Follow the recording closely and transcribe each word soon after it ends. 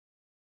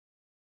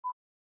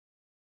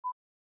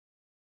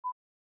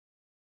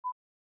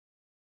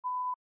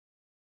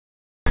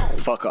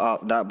Fuck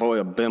up, that boy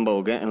a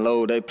bimbo. Getting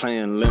low, they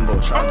playing limbo.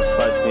 Tried to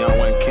slice me, I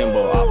went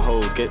Kimbo. Op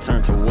hoes get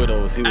turned to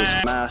widows. He was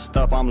masked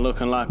up, I'm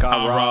looking like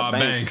I robbed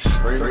banks.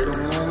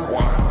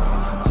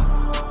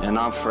 And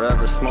I'm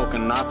forever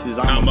smoking Nazis.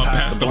 I'm a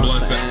pass the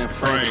blunts and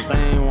Frank.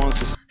 Same ones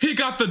who... He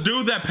got the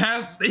dude that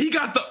passed. He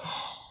got the...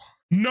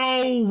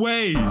 No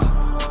way.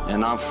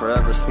 And I'm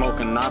forever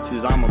smoking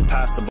Nazis. I'm a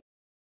pass the...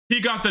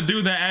 He got the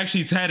dude that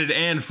actually tatted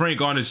Anne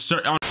Frank on his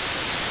shirt.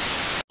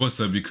 What's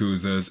up,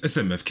 Yakuzas? It's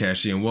MF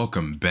Cashy, and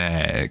welcome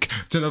back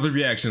to another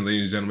reaction,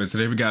 ladies and gentlemen.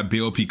 Today we got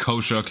BLP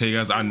KOSHER. Okay,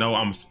 guys, I know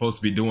I'm supposed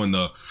to be doing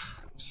the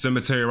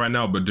cemetery right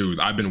now, but dude,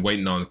 I've been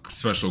waiting on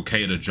Special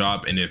K to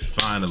drop, and it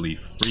finally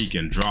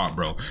freaking dropped,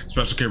 bro.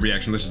 Special K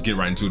reaction. Let's just get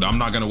right into it. I'm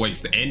not gonna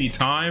waste any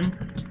time.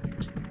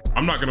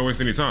 To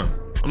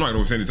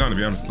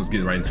be honest. Let's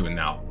get right into it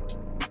now.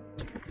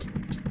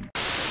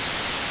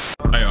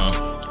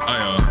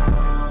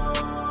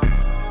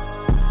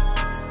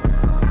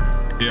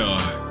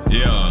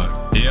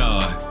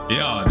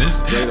 Yeah, this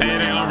ain't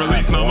gonna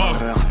release no more.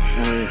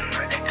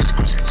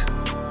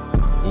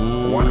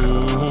 Ooh.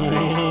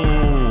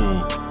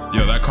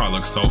 Yo, that car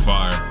looks so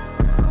fire.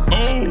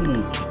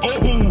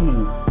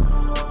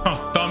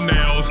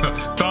 Thumbnails.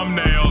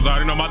 I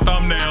already know my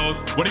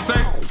thumbnails. What'd he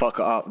say? Fuck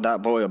up,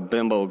 that boy a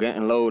bimbo.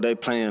 Getting low, they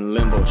playing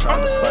limbo.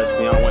 Tried to slice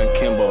me, I went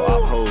Kimbo.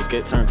 Op hoes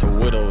get turned to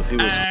widows. He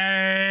was...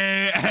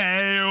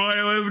 Hey,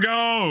 wait, let's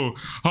go.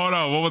 Hold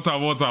on, one more time,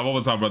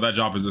 bro. That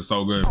drop is just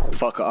so good.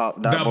 Fuck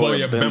up, that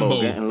boy a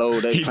bimbo. Getting low,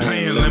 they he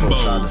playing limbo.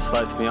 Tried to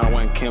slice me, I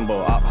went Kimbo.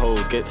 Op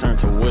hoes get turned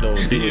to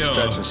widows. He was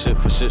stretching shit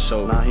for shit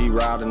show. Now he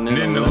riding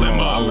in the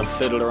limo. I'm the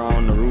fiddler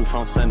on the roof.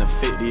 I'm sending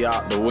 50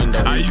 out the window.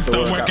 I used to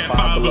work at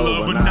Five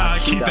Below, but now I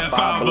keep that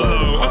Five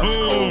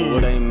Below. Cold,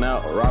 wood ain't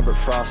melt. Robert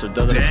Frost or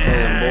doesn't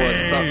explode. Boys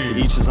suck, to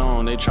each his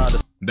own. They try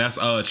to... That's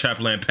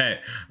Chaplain Pat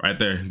right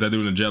there. They're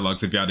doing the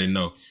dreadlocks, if y'all didn't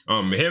know.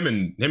 Him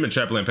and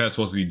Chaplain Pat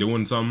supposed to be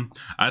doing something.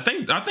 I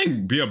think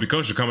BLP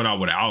KOSHER coming out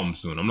with an album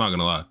soon. I'm not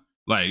gonna lie.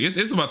 Like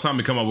it's about time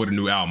to come out with a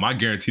new album. I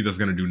guarantee that's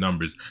gonna do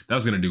numbers.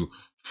 That's gonna do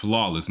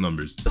flawless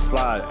numbers.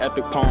 Slide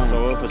epic poem.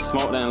 So if it's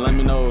smoke, then let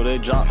me know. They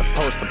drop the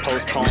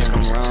postpone.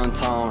 Come run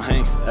Tom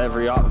Hanks.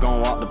 Every op gon'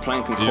 walk the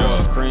plank and Coral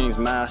Springs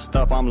masked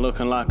up. I'm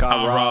looking like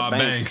I robbed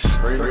banks.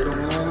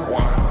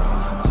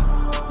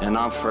 And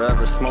I'm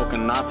forever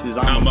smoking Nazis.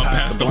 I'm a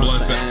pass the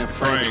blunts and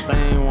Frank.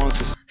 Same ones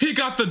who... He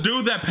got the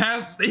dude that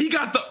passed. He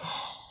got the...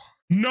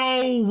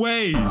 No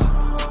way.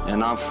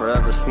 And I'm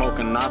forever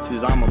smoking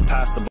Nazis. I'm a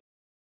pass the...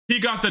 He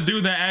got the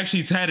dude that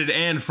actually tatted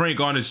Anne Frank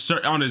on his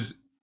shirt.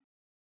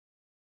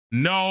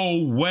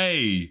 No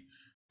way.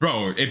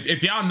 Bro,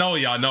 if y'all know,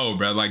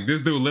 bro. Like,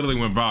 this dude literally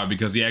went viral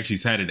because he actually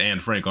tatted Anne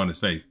Frank on his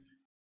face.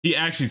 He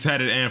actually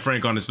tatted Anne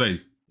Frank on his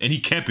face. And he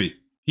kept it.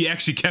 He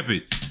actually kept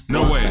it.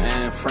 No way.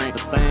 And Frank, the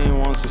same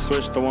ones who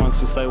switch, the ones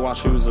who say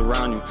watch who's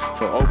around you.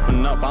 So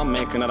open up, I'm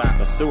making it out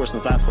the sewer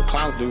since that's what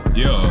clowns do.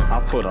 Yeah. I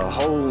put a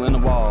hole in the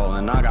wall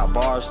and I got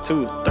bars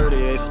too.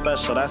 38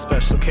 special, that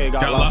Special K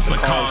got lots of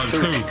cars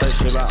too. Say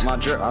shit about my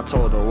drip, I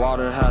told her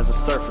water has a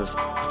surface.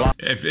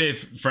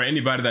 If for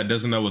anybody that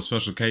doesn't know what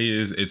Special K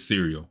is, it's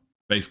cereal.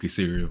 Basically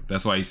cereal.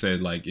 That's why he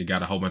said like it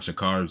got a whole bunch of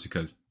carbs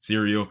because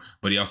cereal,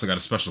 but he also got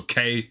a Special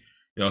K.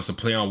 You also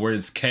play on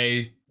words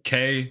K.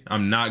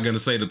 I'm not gonna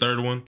say the third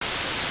one.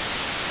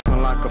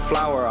 Like a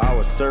flower, I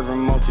was serving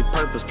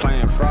multi-purpose,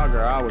 playing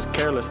Frogger. I was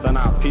careless, then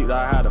I peeped,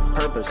 I had a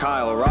purpose.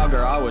 Kyle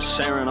Rogger, I was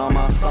sharing all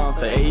my songs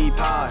to AE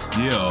Pie.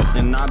 Yeah.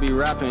 And I be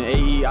rapping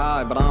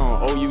AEI, but I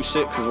don't owe you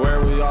shit, cause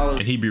where we always...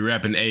 And he be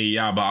rapping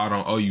AEI, but I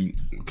don't owe you...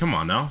 Come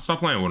on now, stop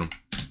playing with him.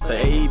 To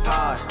AE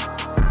Pie.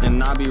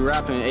 And I be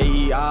rapping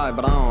AEI,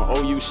 but I don't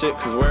owe you shit,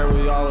 cause where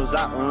we always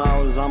at when I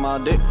was on my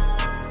dick.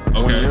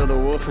 Okay. When you're the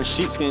wolf in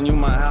sheepskin, you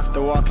might have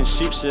to walk in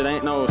sheep shit.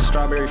 Ain't no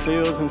strawberry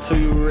fields until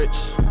you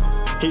rich.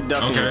 He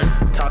ducking. Okay.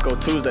 Taco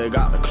Tuesday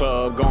got the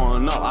club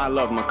going up. I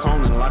love my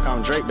Conan like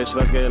I'm Drake, bitch.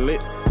 Let's get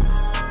lit.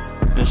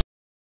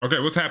 Okay,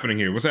 what's happening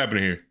here?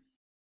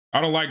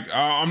 I don't like.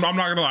 I'm not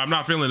gonna lie. I'm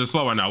not feeling this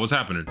flow right now. What's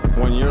happening?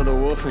 When you're the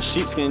wolf in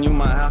sheepskin, you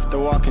might have to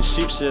walk in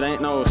sheep shit.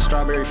 Ain't no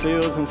strawberry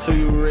fields until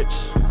you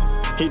rich.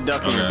 He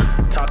ducking. Okay.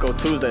 Taco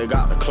Tuesday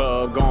got the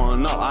club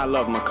going up. I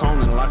love my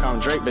Conan like I'm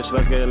Drake, bitch.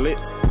 Let's get lit.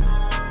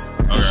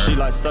 Okay. And she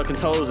like sucking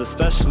toes,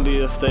 especially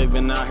if they've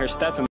been out here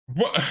stepping.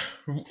 What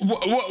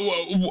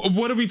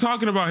are we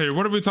talking about here?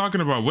 What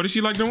is she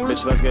like doing?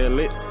 Bitch, let's get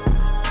lit.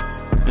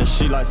 And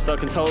she like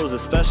sucking toes,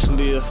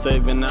 especially if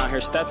they've been out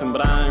here stepping,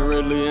 but I ain't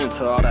really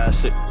into all that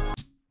shit.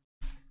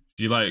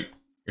 She like...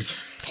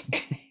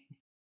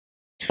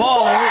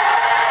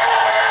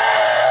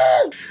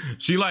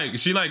 She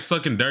like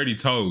sucking dirty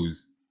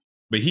toes,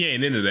 but he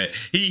ain't into that.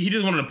 He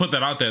just wanted to put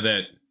that out there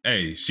that,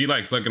 hey, she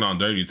like sucking on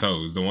dirty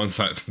toes. The one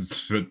side...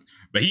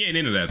 But he ain't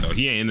into that though.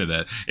 He ain't into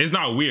that. It's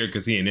not weird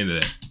because he ain't into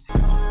that.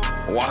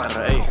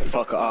 Water, hey,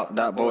 fuck up,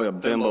 that boy a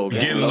bimbo.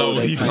 Getting low,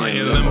 he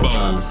playing limbo.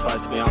 Trying to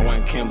slice me, I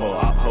went Kimbo.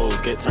 Op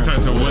hoes get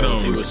turned to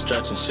widows. He was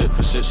stretching shit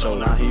for shit show.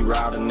 Now he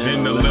riding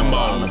in the limo.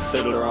 I'm the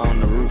fiddler on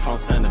the roof. I'm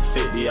sending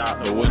 50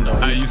 out the window.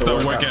 I used to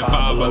work at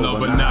Five Below,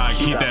 but now I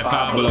keep that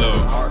Five Below.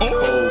 Heart's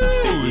cold,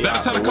 50 Is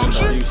that a tattoo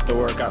kosher? I used to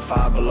work at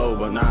Five Below,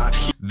 but now I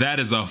keep. That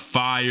is a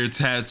fire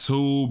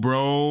tattoo,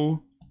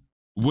 bro.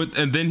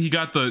 And then he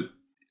got the,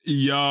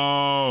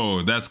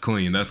 yo, that's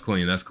clean. That's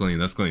clean. That's clean.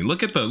 That's clean.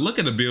 Look at the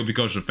BLP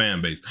KOSHER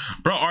fan base,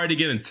 bro. Already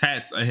getting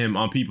tats of him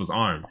on people's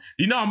arm.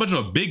 You know how much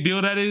of a big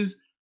deal that is?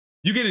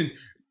 You getting,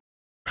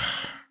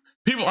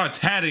 people are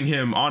tatting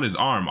him on his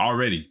arm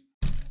already,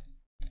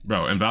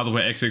 bro. And by the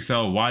way,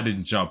 XXL, why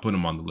didn't y'all put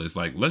him on the list?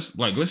 Let's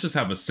just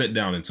have a sit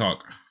down and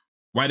talk.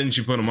 Why didn't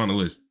you put him on the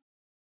list?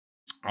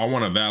 I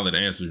want a valid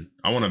answer.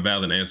 I want a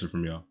valid answer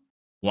from y'all.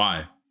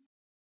 Why?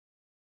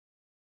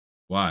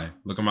 Why?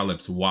 Look at my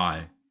lips.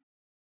 Why?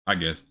 I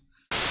guess.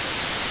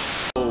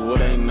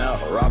 Wood ain't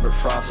melt, Robert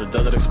Frost, or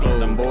does it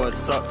explode? Them boys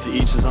suck, to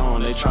each his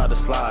own. They tried to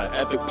slide,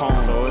 epic poem.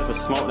 So if it's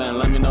smoke, then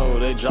let me know.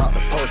 They dropped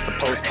the post to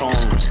postpone.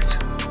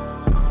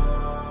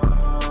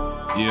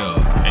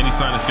 Yeah. Any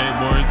sign of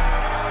skateboards?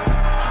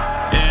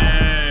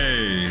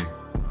 Hey.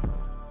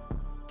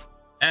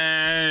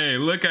 Hey,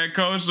 look at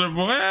Kosher,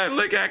 boy. Hey,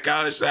 look at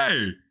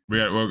Kosher. We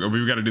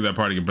gotta do that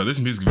part again, bro. This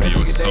music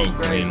video is so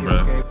clean,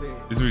 bro.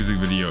 This music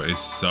video is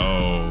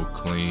so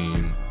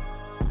clean.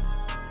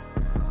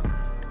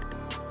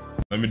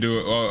 Let me do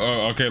it.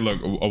 Okay, look.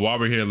 While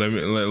we're here, let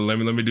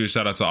me do a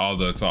shout out to all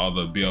the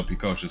BLP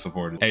KOSHER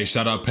supporters. Hey,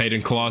 shout out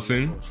Peyton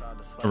Clausen.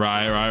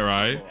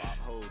 Right.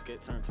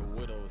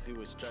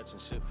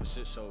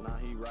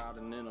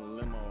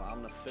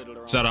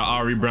 Shout out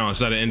Ari Brown.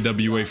 Shout out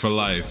NWA for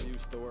life.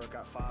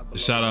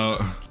 Shout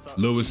out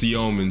Louis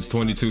Yeomans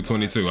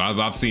 2222.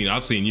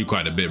 I've seen you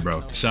quite a bit,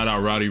 bro. Shout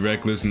out Rowdy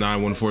Reckless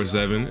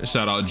 9147.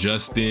 Shout out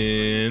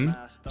Justin.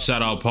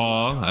 Shout out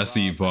Paul. I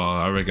see you, Paul.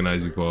 I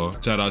recognize you, Paul.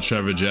 Shout out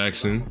Trevor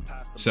Jackson.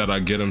 Shout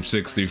out Get Him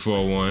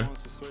 6341.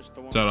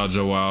 Shout out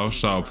Joao.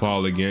 Shout out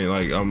Paul again.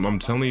 Like I'm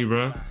telling you,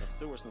 bro.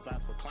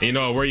 You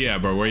know where you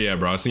at, bro? Where you at,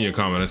 bro? I seen your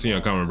comment,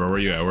 bro. Where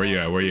you at?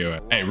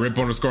 Hey,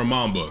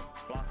 Rip_Mamba.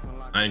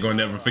 I ain't gonna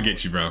never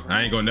forget you, bro.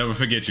 I ain't gonna never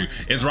forget you.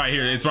 It's right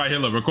here.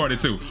 Look,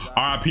 recorded too.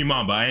 RIP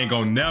Mamba. I ain't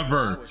gonna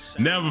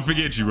never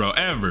forget you, bro.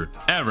 Ever.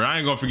 I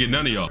ain't gonna forget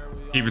none of y'all.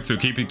 Keep it too.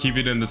 Keep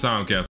it in the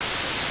time cap.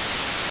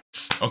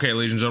 Okay,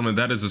 ladies and gentlemen,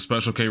 that is a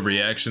Special K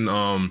reaction.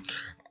 I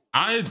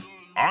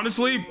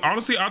honestly,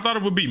 I thought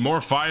it would be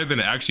more fire than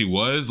it actually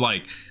was.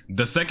 Like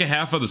the second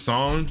half of the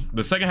song,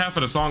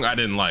 I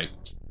didn't like.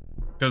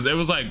 Cause it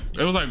was like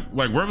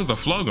where was the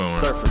flow going?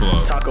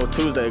 Flow. Taco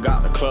Tuesday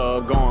got the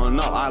club going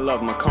up. I love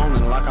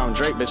McConan like I'm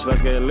Drake, bitch.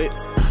 Let's get lit.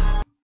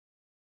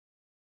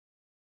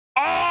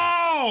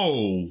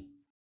 Oh,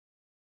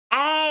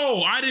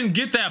 I didn't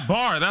get that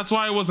bar. That's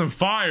why it wasn't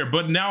fire,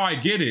 but now I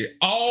get it.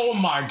 Oh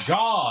my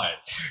God.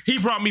 He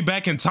brought me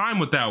back in time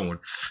with that one.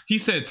 He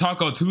said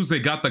Taco Tuesday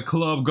got the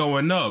club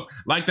going up.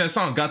 Like that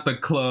song, got the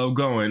club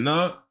going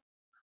up.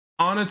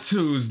 On a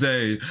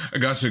Tuesday, I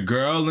got your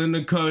girl in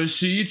the car,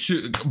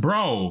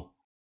 bro,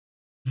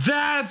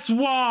 that's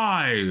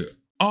why.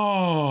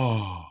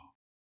 Oh,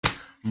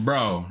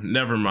 bro,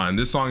 never mind.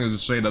 This song is a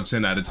straight up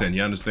 10 out of 10.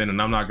 You understand?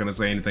 And I'm not going to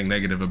say anything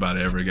negative about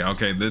it ever again.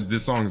 Okay,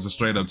 this song is a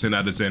straight up 10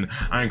 out of 10.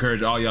 I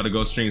encourage all y'all to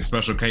go stream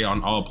Special K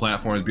on all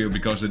platforms,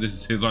 because this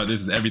is his art. This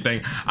is everything.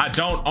 I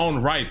don't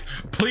own rights.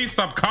 Please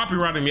stop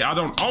copywriting me. I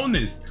don't own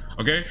this.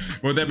 Okay,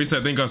 with that being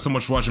said, thank you guys so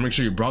much for watching. Make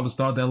sure you brother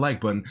start that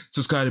like button,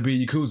 subscribe to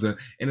Be Yakuza,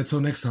 and until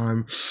next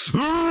time,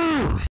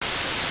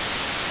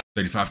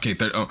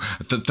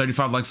 35K,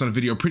 35 likes on the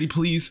video, pretty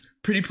please.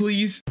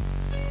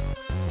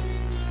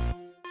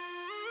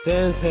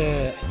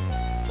 Sensei,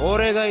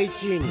 俺が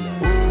1位にな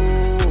る。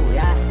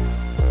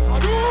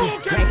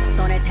Rex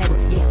on that table,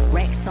 yeah,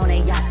 Rex on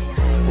that yacht.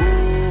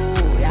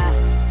 Ooh, yeah.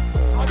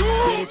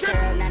 This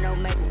girl, not no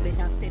maple, bitch,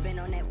 I'm sipping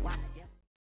on that wine.